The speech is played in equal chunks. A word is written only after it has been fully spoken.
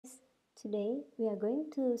Today, we are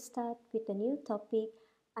going to start with a new topic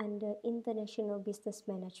under International Business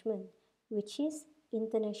Management, which is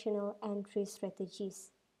International Entry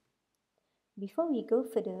Strategies. Before we go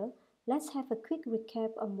further, let's have a quick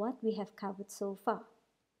recap on what we have covered so far.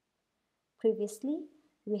 Previously,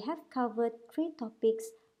 we have covered three topics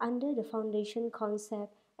under the foundation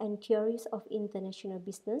concept and theories of international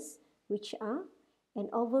business, which are an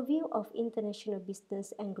overview of international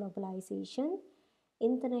business and globalization,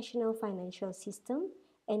 international financial system,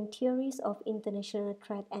 and theories of international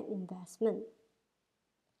trade and investment.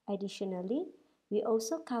 Additionally, we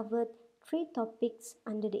also covered three topics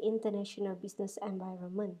under the international business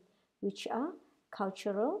environment, which are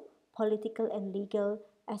cultural, political and legal,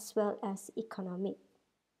 as well as economic.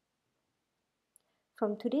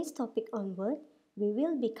 From today's topic onward, we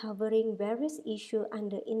will be covering various issues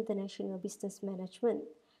under international business management.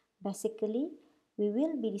 Basically, we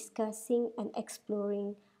will be discussing and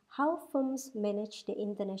exploring how firms manage the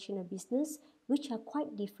international business, which are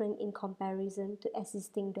quite different in comparison to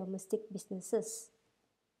existing domestic businesses.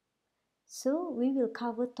 So, we will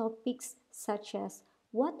cover topics such as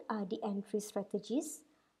what are the entry strategies,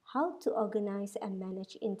 how to organize and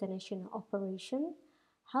manage international operation,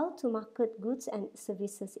 how to market goods and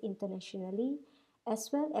services internationally, as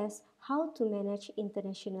well as how to manage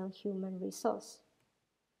international human resource.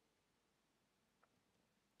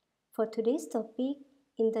 For today's topic,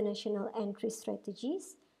 International Entry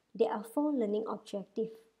Strategies, there are 4 learning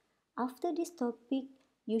objectives. After this topic,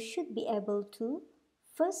 you should be able to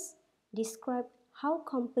first, describe how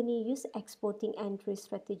company use exporting entry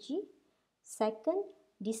strategy. Second,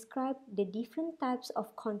 describe the different types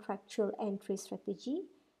of contractual entry strategy.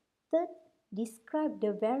 Third, describe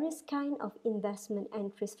the various kind of investment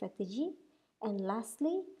entry strategy. And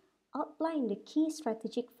lastly, outline the key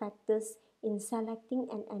strategic factors in selecting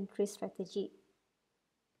an entry strategy.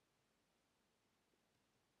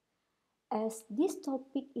 As this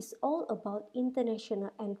topic is all about international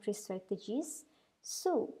entry strategies,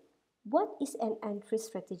 so what is an entry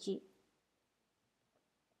strategy?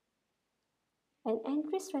 An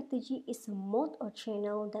entry strategy is a mode or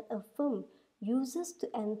channel that a firm uses to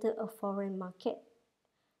enter a foreign market.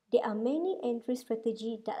 There are many entry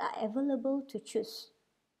strategies that are available to choose.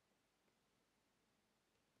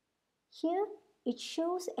 Here, it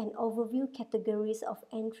shows an overview categories of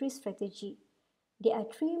entry strategy. There are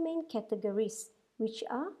 3 main categories, which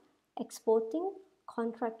are exporting,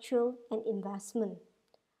 contractual, and investment.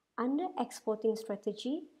 Under exporting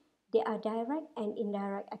strategy, there are direct and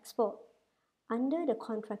indirect export. Under the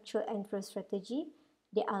contractual entry strategy,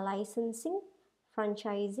 there are licensing,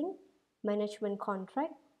 franchising, management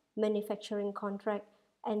contract, manufacturing contract,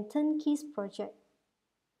 and turnkey project.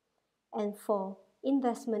 And for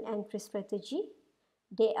investment entry strategy,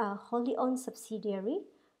 they are wholly owned subsidiary,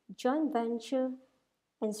 joint venture,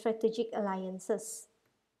 and strategic alliances.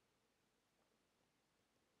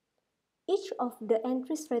 Each of the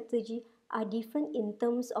entry strategy are different in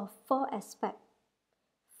terms of 4 aspects.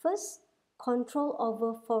 First, control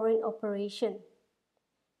over foreign operation.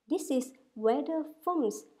 This is whether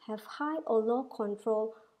firms have high or low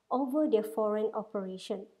control over their foreign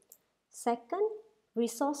operation. Second,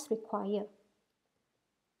 resource required.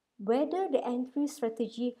 Whether the entry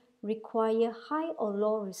strategy require high or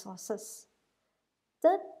low resources.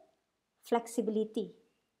 Third, flexibility.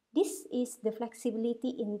 This is the flexibility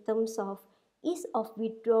in terms of ease of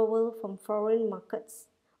withdrawal from foreign markets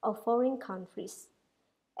or foreign countries.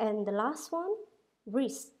 And the last one,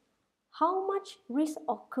 risk. How much risk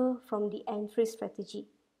occur from the entry strategy?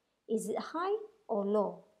 Is it high or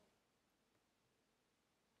low?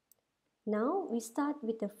 Now we start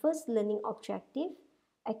with the first learning objective,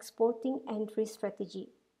 exporting entry strategy.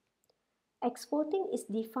 Exporting is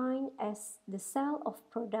defined as the sale of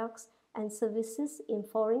products and services in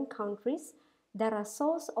foreign countries that are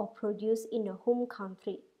sourced or produced in the home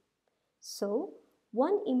country. So,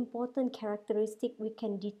 one important characteristic we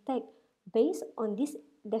can detect based on this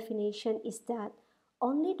definition is that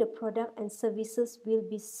only the product and services will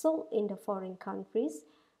be sold in the foreign countries,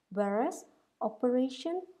 whereas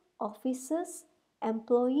operation, offices,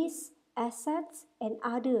 employees, assets, and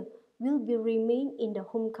other will be remain in the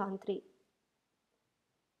home country.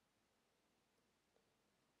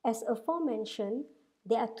 As aforementioned,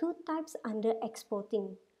 there are 2 types under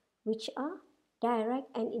exporting, which are direct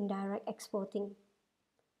and indirect exporting.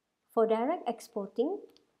 For direct exporting,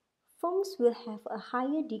 firms will have a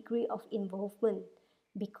higher degree of involvement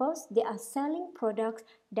because they are selling products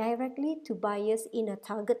directly to buyers in a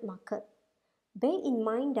target market. Bear in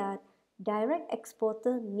mind that direct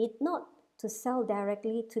exporter need not to sell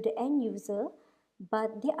directly to the end user,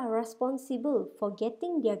 but they are responsible for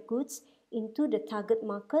getting their goods into the target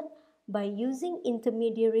market by using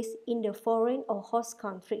intermediaries in the foreign or host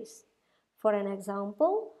countries. For an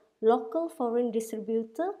example, local foreign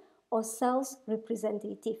distributor or sales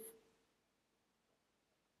representative.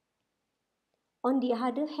 On the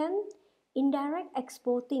other hand, indirect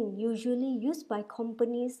exporting usually used by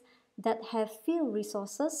companies that have few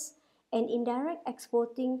resources, and indirect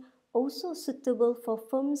exporting also suitable for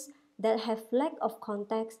firms that have lack of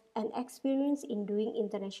contacts and experience in doing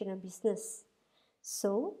international business.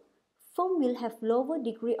 So, firm will have lower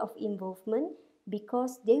degree of involvement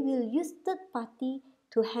because they will use third party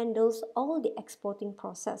to handle all the exporting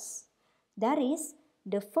process. That is,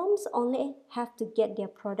 the firms only have to get their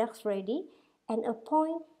products ready and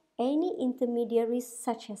appoint any intermediaries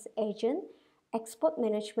such as agent, export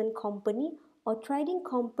management company or trading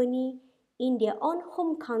company in their own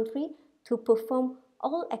home country to perform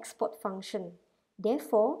all export function.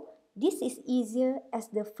 Therefore, this is easier as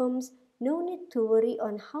the firms no need to worry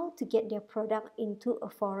on how to get their product into a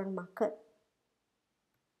foreign market.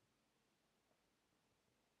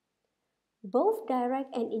 Both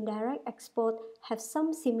direct and indirect export have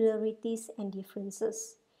some similarities and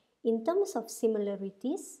differences. In terms of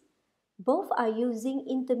similarities, both are using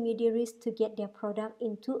intermediaries to get their product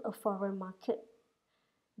into a foreign market.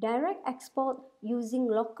 Direct export using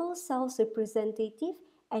local sales representative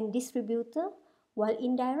and distributor, while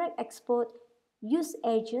indirect export use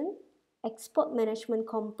agent, export management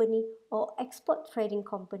company or export trading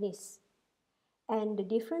companies. And the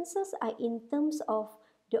differences are in terms of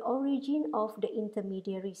the origin of the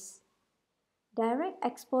intermediaries. Direct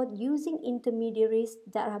export using intermediaries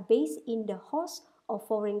that are based in the host or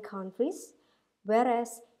foreign countries,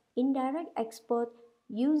 whereas indirect export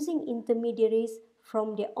using intermediaries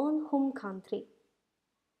from their own home country.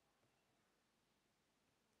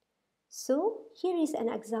 So, here is an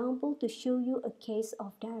example to show you a case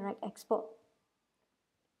of direct export.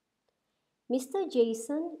 Mr.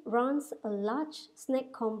 Jason runs a large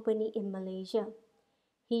snack company in Malaysia.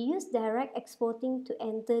 He used direct exporting to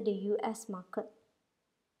enter the US market.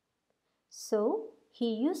 So,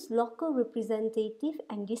 he used local representative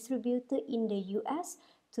and distributor in the US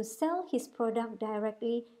to sell his product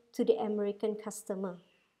directly to the American customer.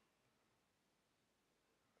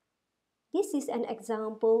 This is an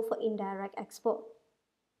example for indirect export.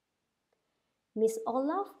 Ms.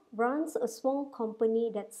 Olaf runs a small company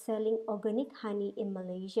that's selling organic honey in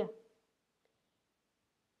Malaysia.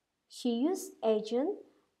 She used agent,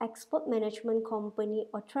 export management company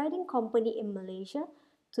or trading company in Malaysia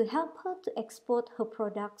to help her to export her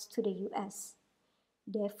products to the US.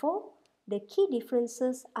 Therefore, the key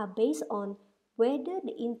differences are based on whether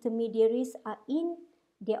the intermediaries are in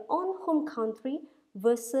their own home country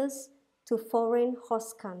versus to foreign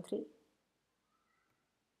host country.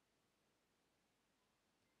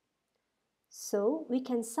 So, we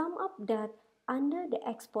can sum up that under the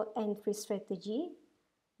export entry strategy,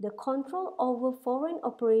 the control over foreign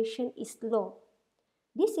operation is low.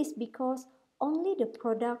 This is because only the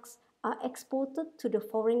products are exported to the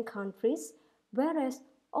foreign countries, whereas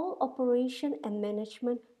all operation and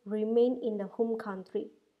management remain in the home country.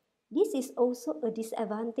 This is also a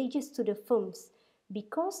disadvantage to the firms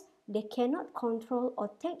because they cannot control or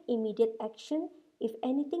take immediate action if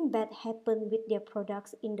anything bad happens with their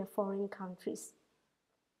products in the foreign countries.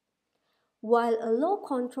 While a low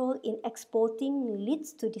control in exporting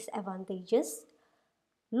leads to disadvantages,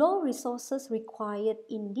 low resources required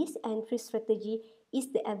in this entry strategy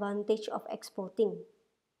is the advantage of exporting.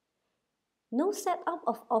 No setup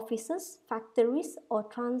of offices, factories, or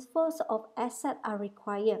transfers of assets are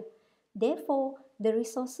required. Therefore, the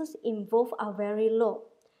resources involved are very low.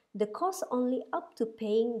 The cost only up to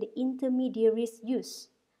paying the intermediaries' use.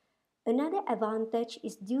 Another advantage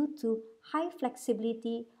is due to high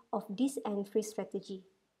flexibility of this entry strategy.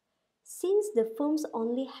 Since the firms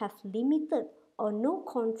only have limited or no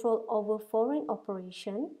control over foreign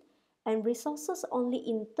operation and resources only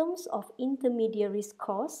in terms of intermediaries'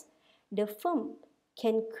 costs, the firm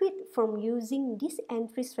can quit from using this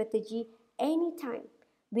entry strategy anytime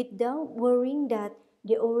without worrying that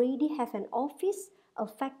they already have an office, a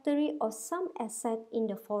factory, or some asset in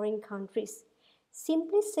the foreign countries.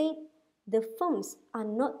 Simply said, the firms are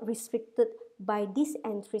not restricted by this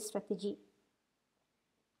entry strategy.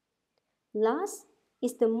 Last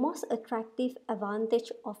is the most attractive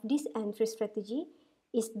advantage of this entry strategy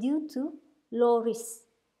is due to low risk.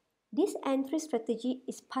 This entry strategy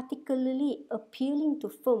is particularly appealing to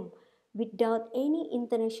firms without any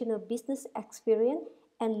international business experience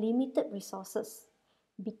and limited resources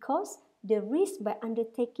because the risk by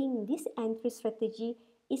undertaking this entry strategy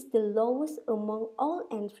is the lowest among all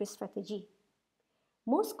entry strategies.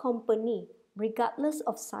 Most companies, regardless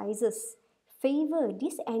of sizes, favor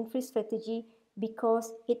this entry strategy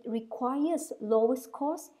because it requires lowest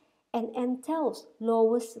cost and entails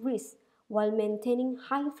lowest risk while maintaining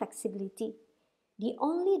high flexibility. The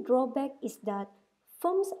only drawback is that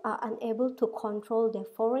firms are unable to control their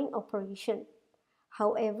foreign operation.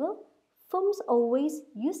 However, firms always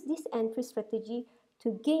use this entry strategy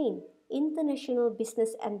to gain international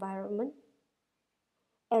business environment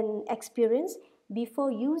and experience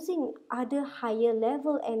before using other higher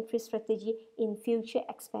level entry strategy in future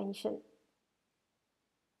expansion.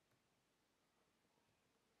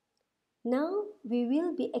 Now we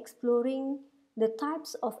will be exploring the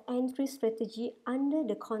types of entry strategy under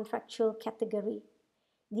the contractual category.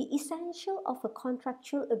 The essential of a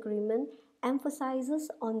contractual agreement emphasizes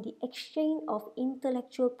on the exchange of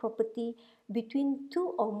intellectual property between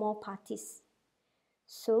two or more parties.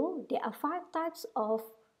 So there are five types of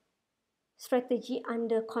strategy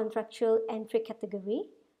under contractual entry category,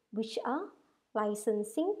 which are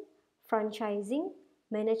licensing, franchising,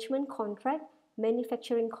 management contract,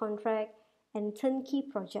 manufacturing contract, and turnkey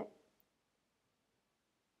project.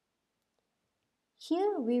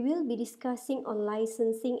 Here we will be discussing on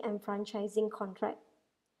licensing and franchising contract.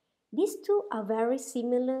 These two are very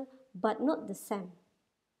similar but not the same.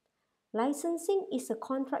 Licensing is a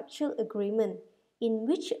contractual agreement in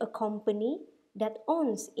which a company that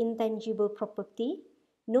owns intangible property,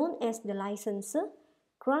 known as the licensor,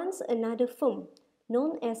 grants another firm,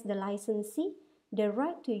 known as the licensee, the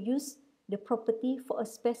right to use the property for a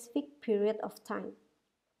specific period of time.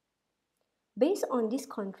 Based on this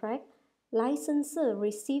contract, licensor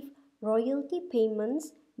receive royalty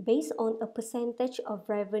payments based on a percentage of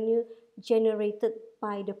revenue generated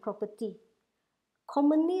by the property.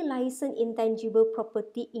 Commonly licensed intangible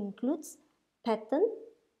property includes patent,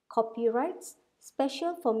 copyrights,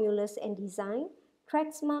 special formulas and design,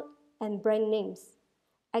 trademark, and brand names.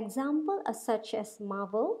 Examples are such as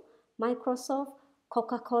Marvel, Microsoft,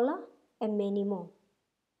 Coca-Cola, and many more.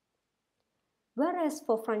 Whereas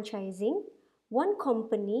for franchising, one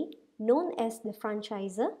company, known as the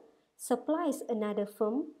franchisor, supplies another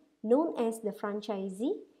firm, known as the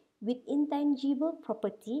franchisee, with intangible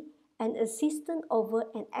property and assistance over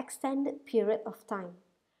an extended period of time.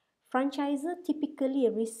 Franchisors typically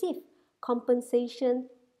receive compensation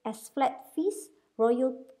as flat fees,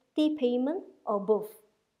 royalty payment, or both.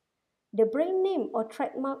 The brand name or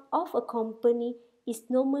trademark of a company is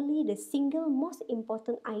normally the single most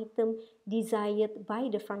important item desired by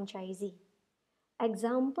the franchisee.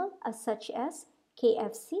 Examples are such as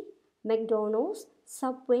KFC, McDonald's,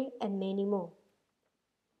 Subway, and many more.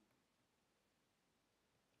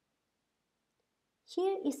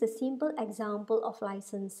 Here is a simple example of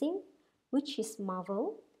licensing, which is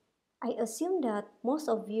Marvel. I assume that most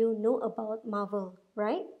of you know about Marvel,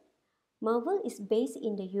 right? Marvel is based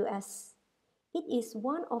in the US. It is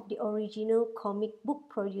one of the original comic book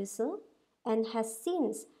producer and has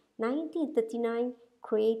since 1939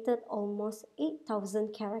 created almost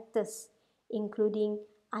 8,000 characters, including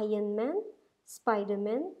Iron Man,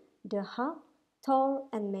 Spider-Man, the Hulk, Thor,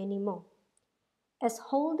 and many more. As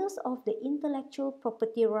holders of the intellectual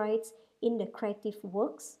property rights in the creative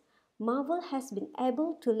works, Marvel has been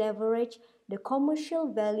able to leverage the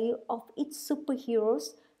commercial value of its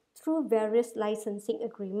superheroes through various licensing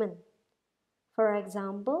agreements. For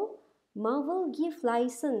example, Marvel gives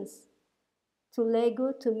license to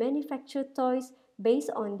Lego to manufacture toys based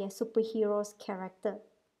on their superheroes' character.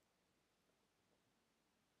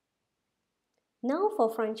 Now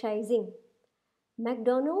for franchising.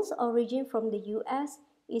 McDonald's, origin from the US,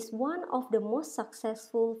 is one of the most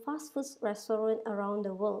successful fast food restaurants around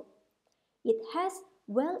the world. It has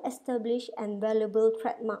well-established and valuable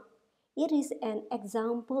trademark. It is an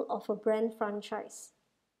example of a brand franchise.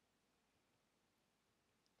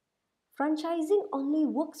 Franchising only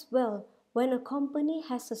works well when a company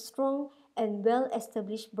has a strong and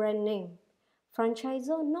well-established brand name.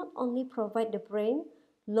 Franchisors not only provide the brand,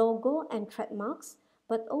 logo, and trademarks,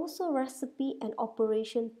 but also recipe and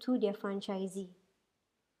operation to their franchisee.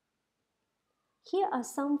 Here are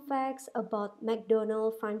some facts about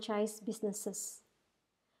McDonald's franchise businesses.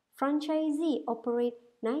 Franchisee operate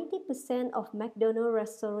 90% of McDonald's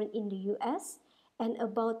restaurants in the US and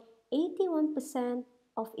about 81%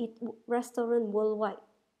 of its restaurants worldwide.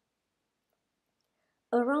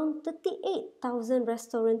 Around 38,000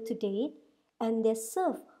 restaurants to date, and they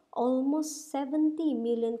serve almost 70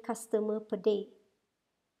 million customers per day.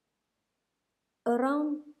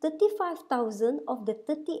 Around 35,000 of the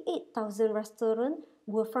 38,000 restaurants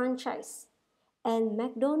were franchised, and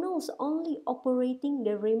McDonald's only operating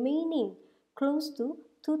the remaining close to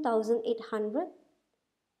 2,800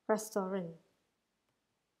 restaurants.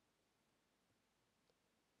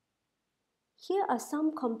 Here are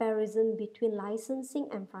some comparisons between licensing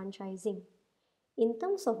and franchising. In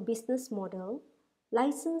terms of business model,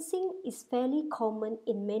 licensing is fairly common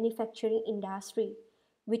in manufacturing industry,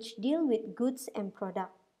 which deal with goods and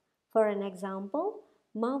product. For an example,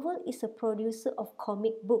 Marvel is a producer of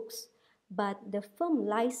comic books, but the firm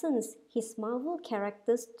licensed his Marvel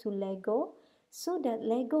characters to Lego so that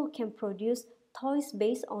Lego can produce toys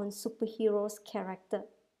based on superheroes' character.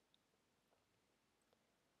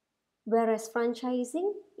 Whereas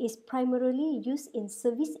franchising is primarily used in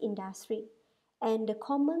service industry, and the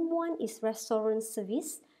common one is restaurant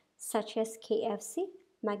service such as KFC,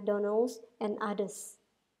 McDonald's, and others.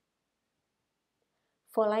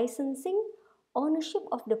 For licensing, ownership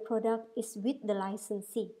of the product is with the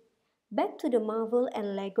licensee. Back to the Marvel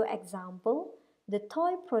and Lego example, the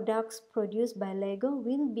toy products produced by Lego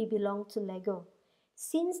will belong to Lego,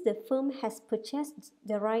 since the firm has purchased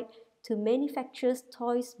the right to manufacture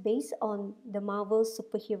toys based on the Marvel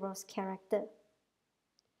superheroes character.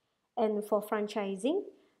 And for franchising,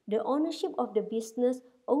 the ownership of the business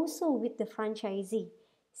also with the franchisee,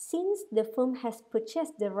 since the firm has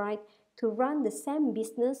purchased the right to run the same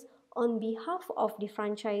business on behalf of the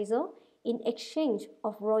franchisor in exchange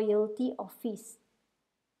of royalty or fees.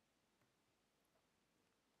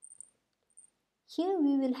 Here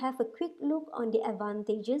we will have a quick look on the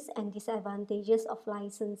advantages and disadvantages of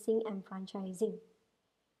licensing and franchising.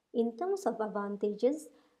 In terms of advantages,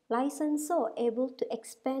 licensors are able to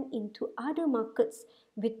expand into other markets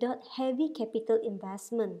without heavy capital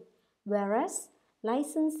investment, whereas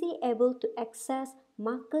licensee able to access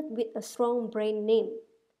market with a strong brand name.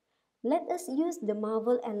 Let us use the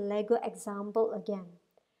Marvel and Lego example again.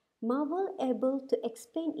 Marvel able to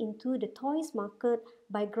expand into the toys market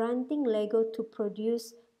by granting Lego to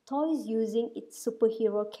produce toys using its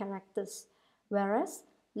superhero characters, whereas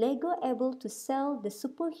Lego able to sell the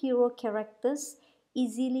superhero characters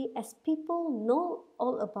easily as people know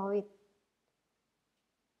all about it.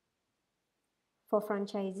 For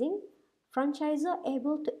franchising, franchisor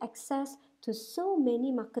able to access to so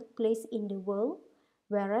many marketplaces in the world,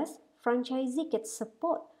 whereas franchisee gets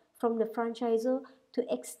support from the franchisor to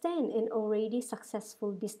extend an already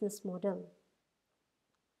successful business model.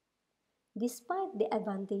 Despite the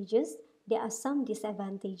advantages, there are some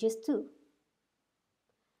disadvantages too.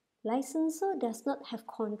 Licensor does not have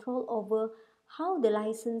control over how the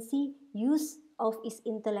licensee use of its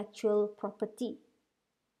intellectual property.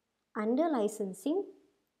 Under licensing,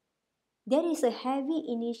 there is a heavy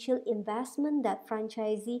initial investment that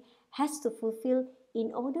franchisee has to fulfill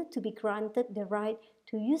in order to be granted the right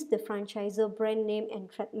to use the franchisor brand name and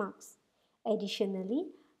trademarks. Additionally,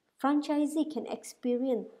 franchisee can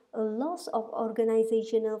experience a loss of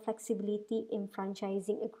organizational flexibility in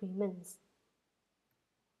franchising agreements.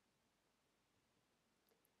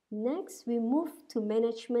 Next, we move to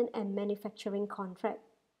management and manufacturing contract.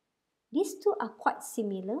 These two are quite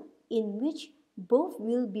similar in which both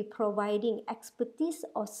will be providing expertise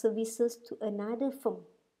or services to another firm.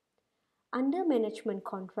 Under management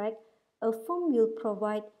contract, a firm will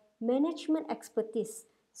provide management expertise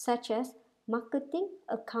such as marketing,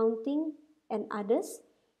 accounting, and others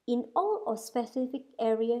in all or specific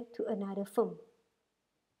area to another firm.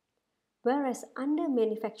 Whereas under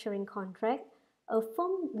manufacturing contract, a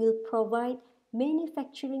firm will provide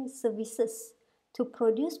manufacturing services to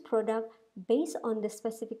produce product based on the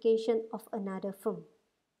specification of another firm.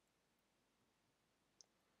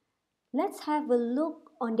 Let's have a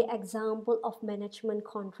look on the example of management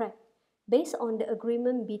contract based on the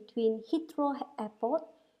agreement between Heathrow Airport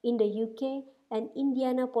in the UK and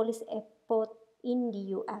Indianapolis Airport in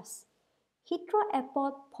the US. Heathrow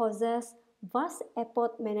Airport possesses vast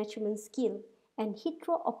airport management skill, and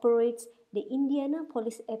Heathrow operates the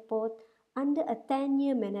Indianapolis Airport under a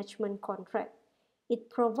 10-year management contract. It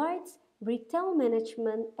provides retail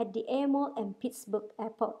management at the Air Mall and Pittsburgh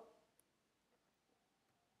Airport.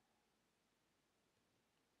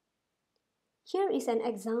 Here is an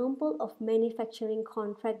example of manufacturing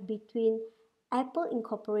contract between Apple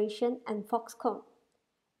Incorporation and Foxconn.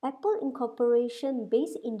 Apple Incorporation,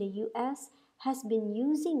 based in the US, has been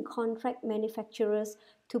using contract manufacturers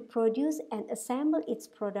to produce and assemble its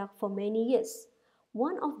product for many years.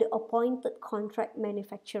 One of the appointed contract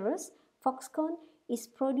manufacturers, Foxconn, is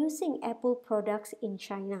producing Apple products in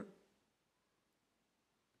China.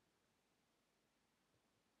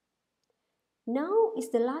 Now is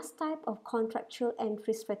the last type of contractual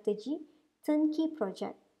entry strategy, turnkey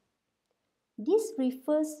project. This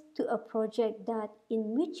refers to a project that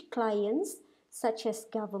in which clients such as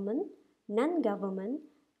government, non-government,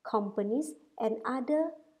 companies and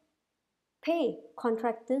other pay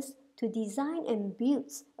contractors to design and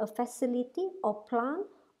build a facility or plant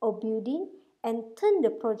or building and turn the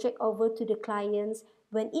project over to the clients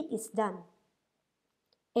when it is done.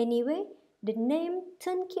 Anyway, the name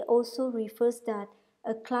turnkey also refers that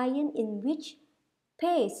a client in which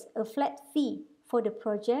pays a flat fee for the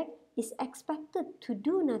project is expected to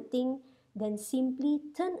do nothing than simply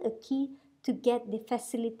turn a key to get the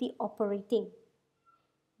facility operating.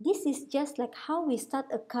 This is just like how we start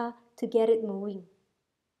a car to get it moving.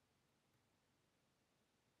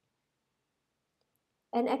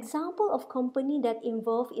 An example of company that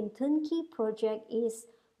involved in turnkey project is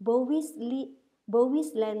Bowie's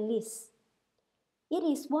Land Lease. It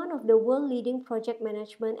is one of the world leading project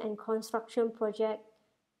management and construction project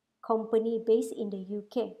company based in the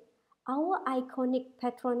UK. Our iconic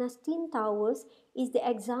Petronas Twin Towers is the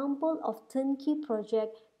example of turnkey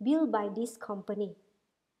project built by this company.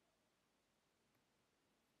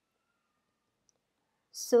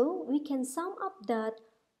 So we can sum up that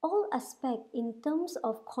all aspects in terms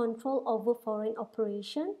of control over foreign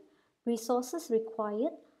operation, resources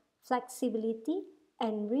required, flexibility,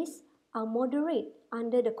 and risk are moderate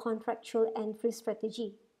under the contractual entry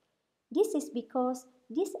strategy. This is because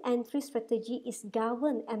this entry strategy is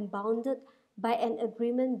governed and bounded by an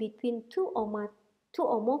agreement between two or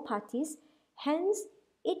more parties. Hence,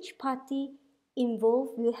 each party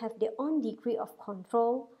involved will have their own degree of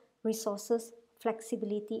control, resources,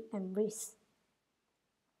 flexibility, and risk.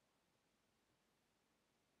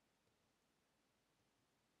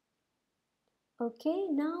 Okay,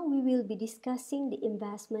 now we will be discussing the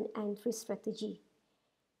investment entry strategy.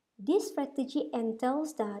 This strategy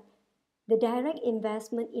entails that the direct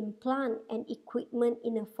investment in plant and equipment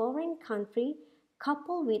in a foreign country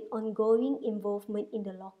coupled with ongoing involvement in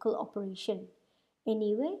the local operation.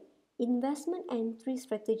 Anyway, investment entry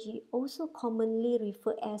strategy also commonly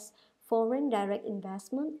referred as foreign direct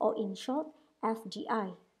investment or in short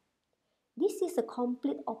FDI. This is a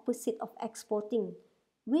complete opposite of exporting,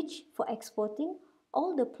 which for exporting,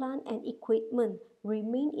 all the plant and equipment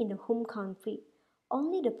remain in the home country.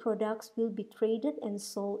 Only the products will be traded and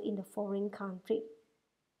sold in the foreign country.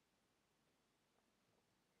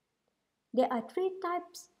 There are three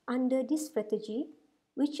types under this strategy,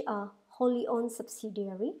 which are wholly owned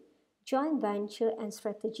subsidiary, joint venture, and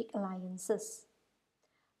strategic alliances.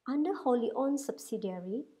 Under wholly owned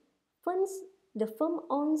subsidiary, the firm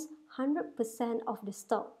owns 100% of the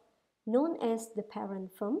stock, known as the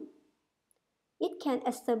parent firm. It can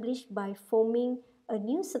establish by forming a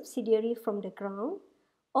new subsidiary from the ground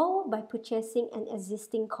or by purchasing an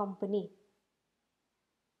existing company.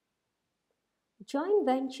 Joint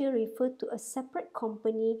venture refers to a separate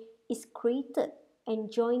company is created and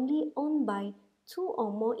jointly owned by two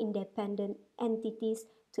or more independent entities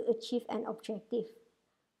to achieve an objective.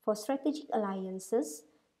 For strategic alliances,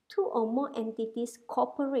 two or more entities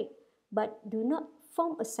cooperate but do not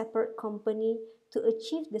form a separate company to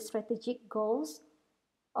achieve the strategic goals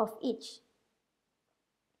of each.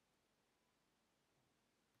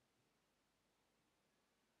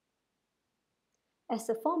 As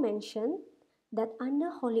aforementioned, that under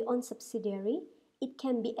wholly owned subsidiary, it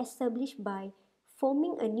can be established by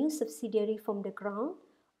forming a new subsidiary from the ground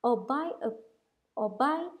or by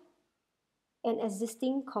an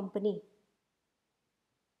existing company.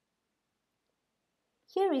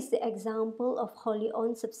 Here is the example of wholly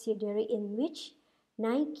owned subsidiary in which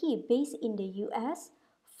Nike, based in the US,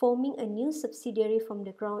 forming a new subsidiary from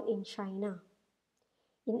the ground in China.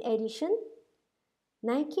 In addition,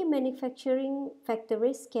 Nike manufacturing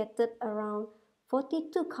factories scattered around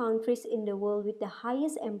 42 countries in the world with the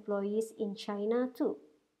highest employees in China too.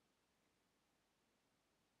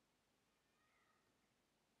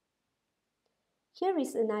 Here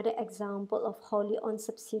is another example of wholly owned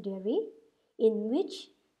subsidiary in which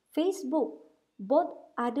Facebook bought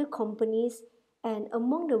other companies, and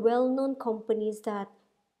among the well-known companies that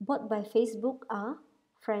bought by Facebook are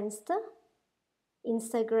Friendster,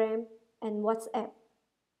 Instagram, and WhatsApp.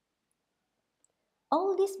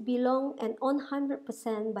 All these belong and own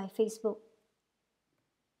 100% by Facebook.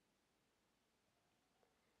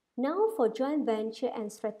 Now for joint venture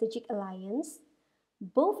and strategic alliance,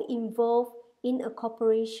 both involve in a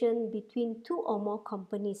cooperation between two or more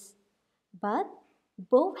companies, but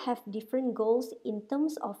both have different goals in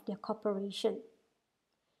terms of their cooperation.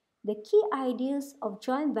 The key ideas of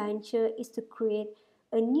joint venture is to create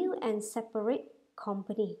a new and separate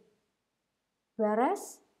company.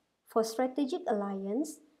 Whereas for strategic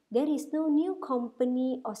alliance, there is no new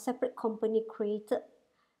company or separate company created,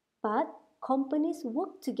 but companies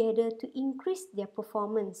work together to increase their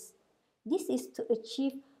performance. This is to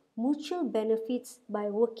achieve mutual benefits by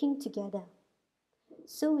working together.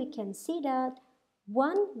 So we can see that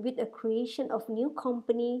one with a creation of new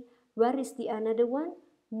company, whereas the another one,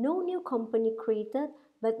 no new company created,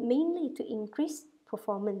 but mainly to increase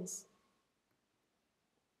performance.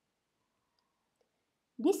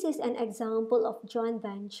 This is an example of joint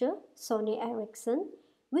venture, Sony Ericsson,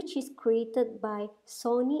 which is created by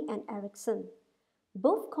Sony and Ericsson.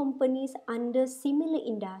 Both companies under similar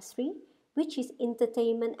industry, which is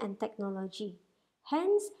entertainment and technology.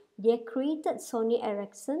 Hence, they created Sony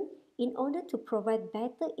Ericsson in order to provide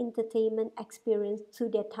better entertainment experience to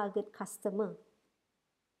their target customer.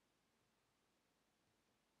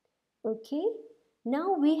 Okay,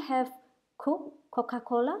 now we have Coke,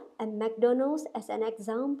 Coca-Cola and McDonald's as an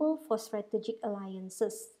example for strategic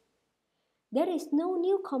alliances. There is no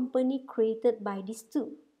new company created by these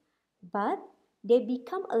two, but they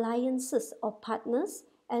become alliances or partners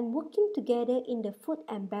and working together in the food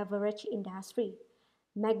and beverage industry.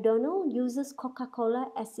 McDonald's uses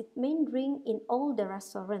Coca-Cola as its main drink in all the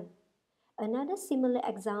restaurants. Another similar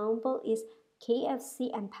example is KFC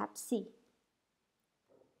and Pepsi.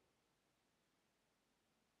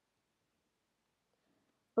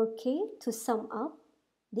 Okay, to sum up,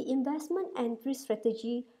 the investment entry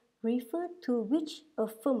strategy refers to which a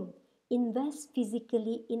firm invests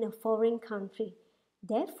physically in a foreign country.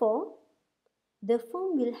 Therefore, the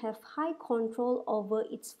firm will have high control over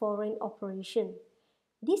its foreign operation.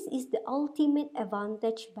 This is the ultimate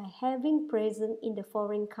advantage by having presence in the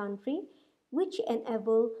foreign country, which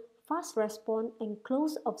enable fast response and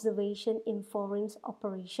close observation in foreign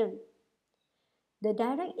operation. The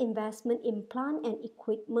direct investment in plant and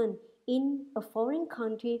equipment in a foreign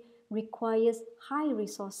country requires high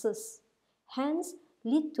resources, hence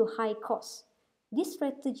lead to high costs. This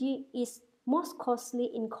strategy is most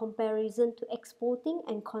costly in comparison to exporting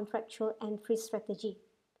and contractual entry strategy.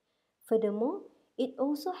 Furthermore, it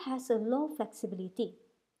also has a low flexibility.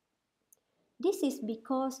 This is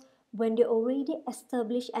because when they already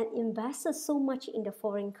established and invested so much in the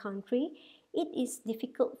foreign country, it is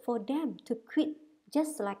difficult for them to quit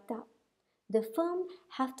just like that. The firm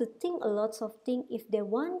have to think a lot of things if they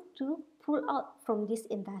want to pull out from this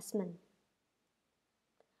investment.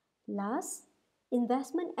 Last,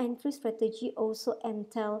 investment entry strategy also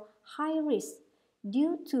entail high risk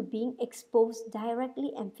due to being exposed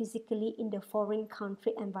directly and physically in the foreign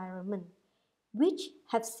country environment, which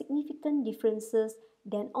have significant differences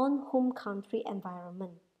than on home country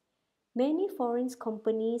environment. Many foreign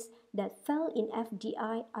companies that fail in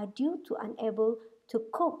FDI are due to unable to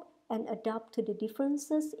cope and adapt to the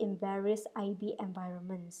differences in various IB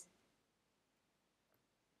environments.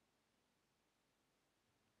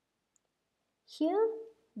 Here,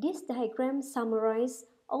 this diagram summarizes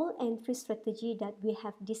all entry strategy that we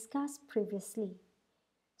have discussed previously.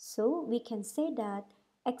 So we can say that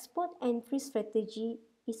export entry strategy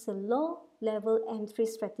is a low-level entry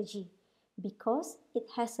strategy because it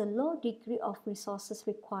has a low degree of resources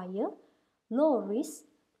required, low risk,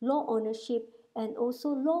 low ownership, and also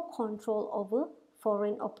low control over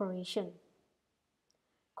foreign operation.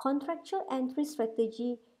 Contractual entry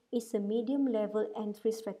strategy is a medium-level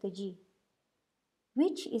entry strategy,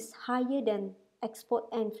 which is higher than export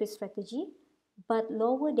entry strategy but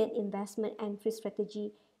lower than investment entry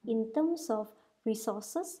strategy in terms of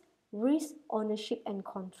resources, risk, ownership, and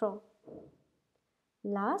control.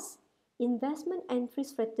 Last, investment entry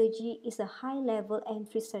strategy is a high-level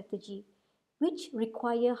entry strategy which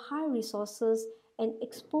require high resources and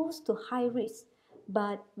exposed to high risk.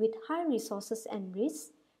 But with high resources and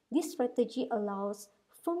risk, this strategy allows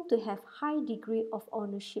firm to have high degree of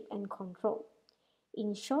ownership and control.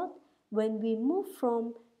 In short, when we move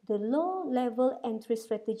from the low-level entry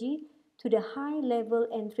strategy to the high-level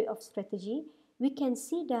entry of strategy, we can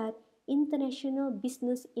see that international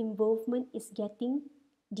business involvement is getting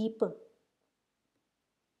deeper.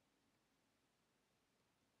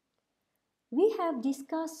 We have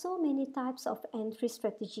discussed so many types of entry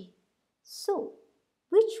strategy. So,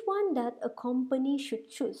 which one that a company should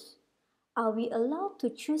choose? Are we allowed to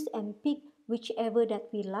choose and pick whichever that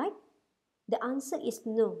we like? The answer is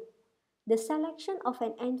no. The selection of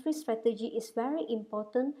an entry strategy is very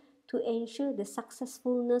important to ensure the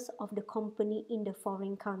successfulness of the company in the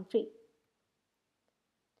foreign country.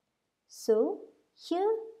 So,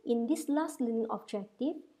 here in this last learning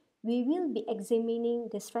objective, we will be examining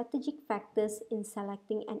the strategic factors in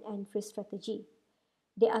selecting an entry strategy.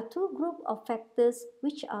 There are two groups of factors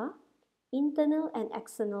which are internal and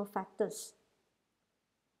external factors.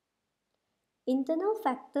 Internal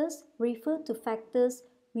factors refer to factors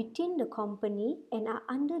within the company and are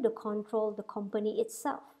under the control of the company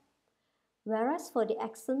itself. Whereas for the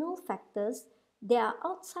external factors, they are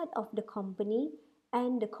outside of the company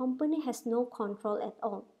and the company has no control at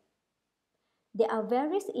all. There are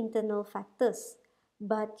various internal factors,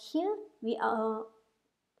 but here we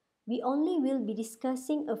only will be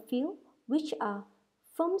discussing a few, which are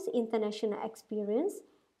firm's international experience,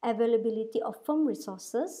 availability of firm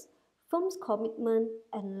resources, firm's commitment,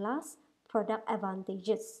 and last, product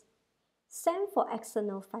advantages. Same for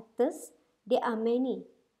external factors, there are many,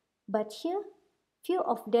 but here few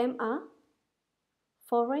of them are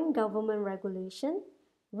foreign government regulation,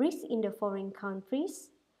 risk in the foreign countries,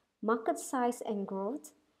 market size and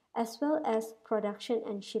growth, as well as production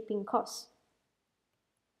and shipping costs.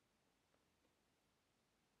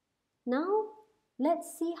 Now,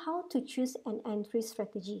 let's see how to choose an entry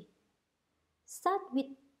strategy. Start with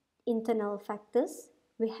internal factors.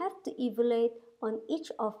 We have to evaluate on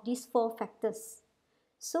each of these four factors.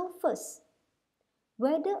 So first,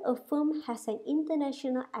 whether a firm has an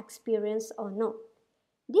international experience or not.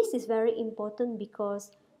 This is very important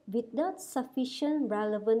because without sufficient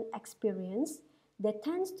relevant experience, there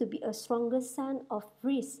tends to be a stronger sense of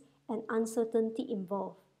risk and uncertainty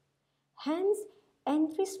involved. Hence,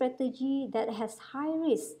 entry strategy that has high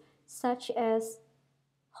risk, such as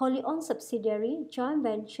wholly owned subsidiary, joint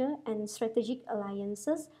venture, and strategic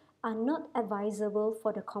alliances, are not advisable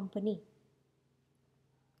for the company.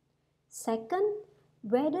 Second,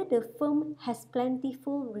 whether the firm has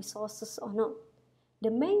plentiful resources or not. The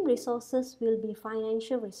main resources will be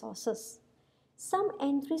financial resources. Some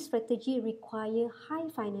entry strategy require high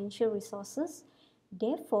financial resources.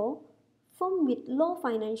 Therefore, firm with low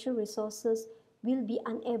financial resources will be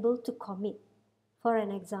unable to commit. For an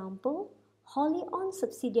example, wholly owned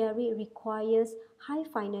subsidiary requires high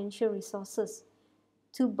financial resources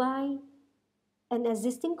to buy an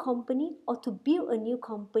existing company or to build a new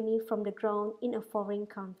company from the ground in a foreign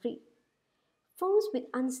country. Firms with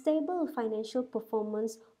unstable financial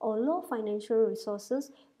performance or low financial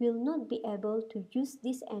resources will not be able to use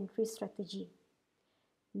this entry strategy.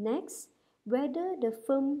 Next, whether the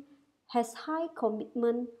firm has high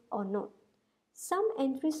commitment or not. Some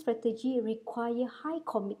entry strategy require high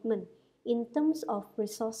commitment in terms of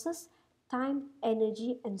resources, time,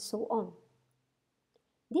 energy, and so on.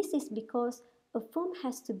 This is because a firm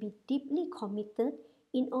has to be deeply committed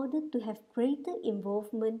in order to have greater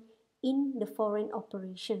involvement in the foreign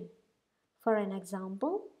operation. For an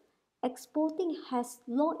example, exporting has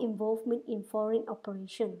low involvement in foreign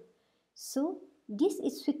operation. So, this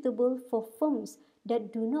is suitable for firms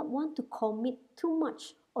that do not want to commit too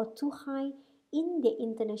much or too high in their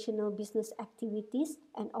international business activities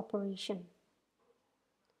and operation.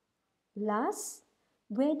 Last,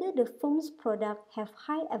 whether the firm's product have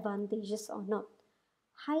high advantages or not.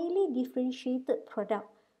 Highly differentiated product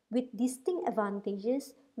with distinct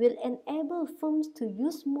advantages will enable firms to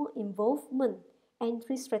use more involvement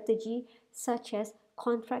entry strategy such as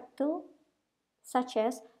contractual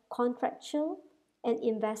and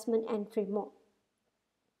investment entry mode.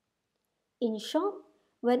 In short,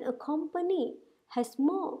 when a company has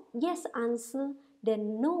more yes answer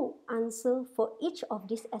than no answer for each of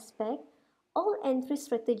these aspects, all entry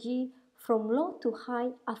strategy from low to high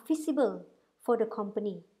are feasible for the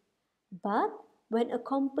company. But when a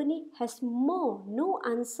company has more no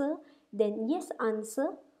answer than yes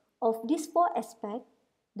answer of these four aspects,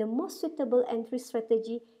 the most suitable entry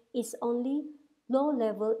strategy is only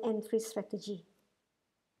low-level entry strategy.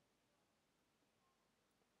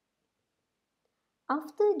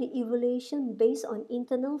 After the evaluation based on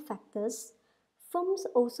internal factors, firms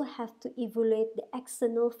also have to evaluate the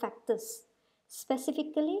external factors,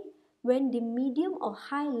 specifically when the medium or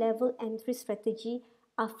high-level entry strategy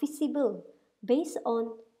are feasible based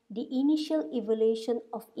on the initial evaluation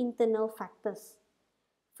of internal factors.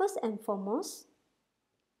 First and foremost,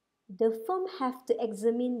 the firm have to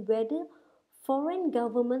examine whether foreign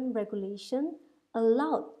government regulation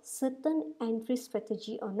allowed certain entry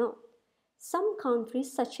strategy or not. Some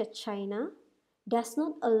countries such as China does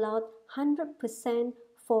not allow 100%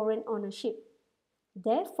 foreign ownership.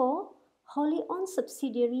 Therefore, wholly owned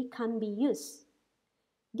subsidiary can't be used.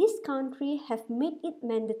 These countries have made it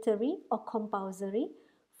mandatory or compulsory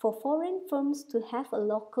for foreign firms to have a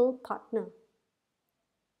local partner.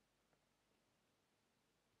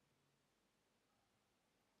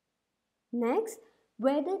 Next,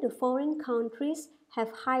 whether the foreign countries have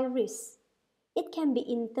high risk. It can be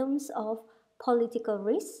in terms of political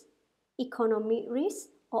risk, economic risk,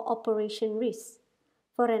 or operation risk.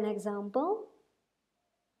 For an example,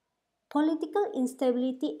 political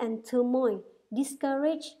instability and turmoil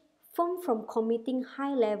discourage firms from committing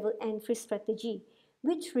high-level entry strategy,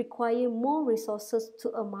 which require more resources to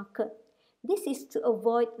a market. This is to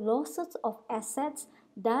avoid losses of assets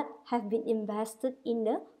that have been invested in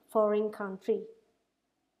the foreign country.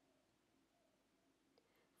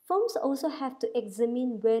 Firms also have to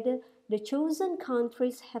examine whether the chosen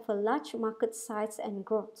countries have a large market size and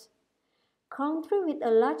growth. Countries with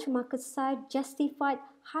a large market size justified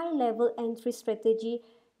high-level entry strategy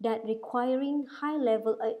that requiring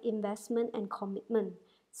high-level investment and commitment,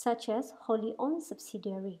 such as wholly owned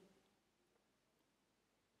subsidiary.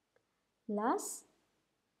 Last,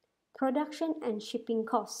 production and shipping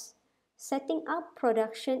costs. Setting up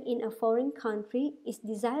production in a foreign country is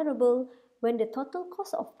desirable when the total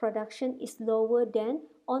cost of production is lower than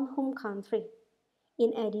on home country.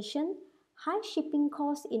 In addition, high shipping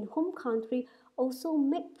costs in home country also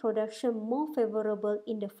make production more favorable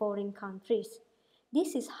in the foreign countries.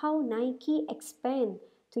 This is how Nike expand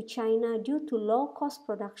to China due to low-cost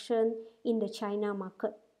production in the China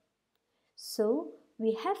market. So,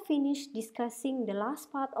 we have finished discussing the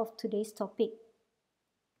last part of today's topic.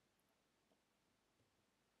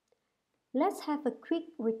 Let's have a quick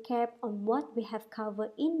recap on what we have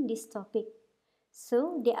covered in this topic.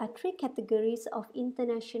 So, there are three categories of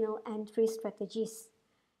international entry strategies: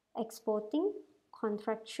 exporting,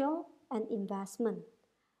 contractual, and investment.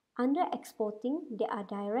 Under exporting, there are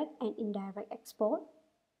direct and indirect export.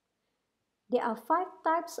 There are 5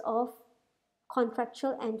 types of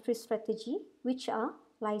contractual entry strategy, which are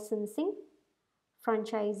licensing,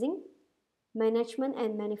 franchising, management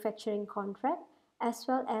and manufacturing contract, as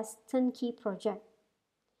well as turnkey project.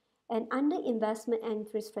 And under investment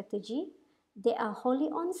entry strategy, there are wholly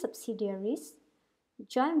owned subsidiaries,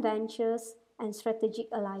 joint ventures, and strategic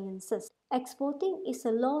alliances. Exporting is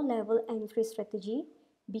a low-level entry strategy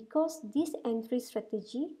because this entry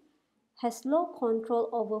strategy has low control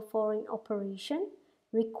over foreign operation,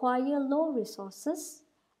 require low resources,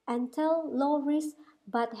 entail low risk,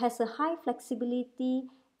 but has a high flexibility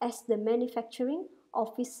as the manufacturing,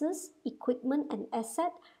 offices, equipment, and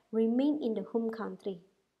asset remain in the home country.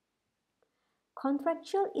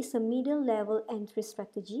 Contractual is a middle-level entry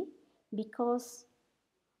strategy because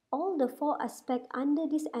all the 4 aspects under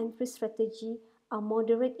this entry strategy are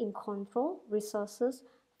moderate in control, resources,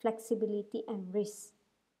 flexibility, and risk.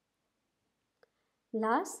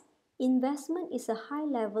 Last, investment is a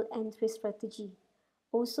high-level entry strategy,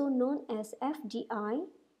 also known as FDI,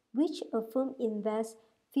 which a firm invests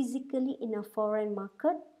physically in a foreign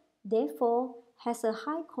market, therefore has a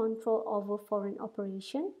high control over foreign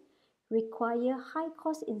operation, require high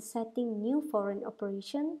cost in setting new foreign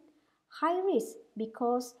operation, high risk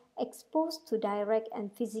because exposed to direct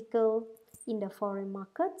and physical in the foreign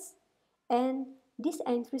markets, and this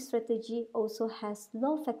entry strategy also has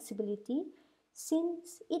low flexibility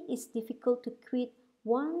since it is difficult to quit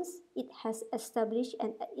once it has established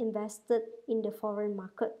and invested in the foreign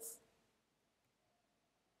markets.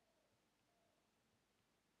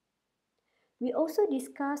 We also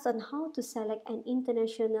discussed on how to select an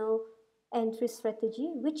international entry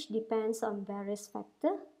strategy, which depends on various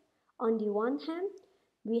factors. On the one hand,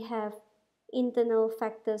 we have internal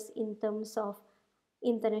factors in terms of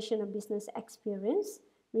international business experience,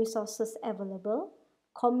 resources available,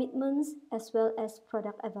 commitments, as well as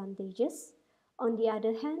product advantages. On the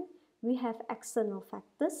other hand, we have external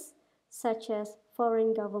factors such as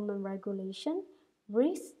foreign government regulation,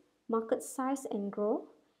 risk, market size and growth,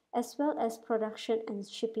 as well as production and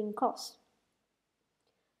shipping costs.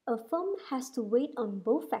 A firm has to weigh on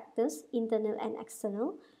both factors, internal and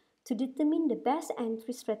external, to determine the best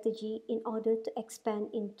entry strategy in order to expand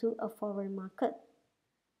into a foreign market.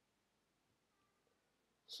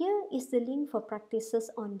 Here is the link for practices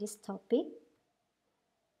on this topic.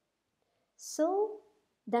 So,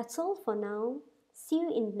 that's all for now. See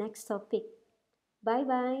you in the next topic. Bye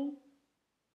bye.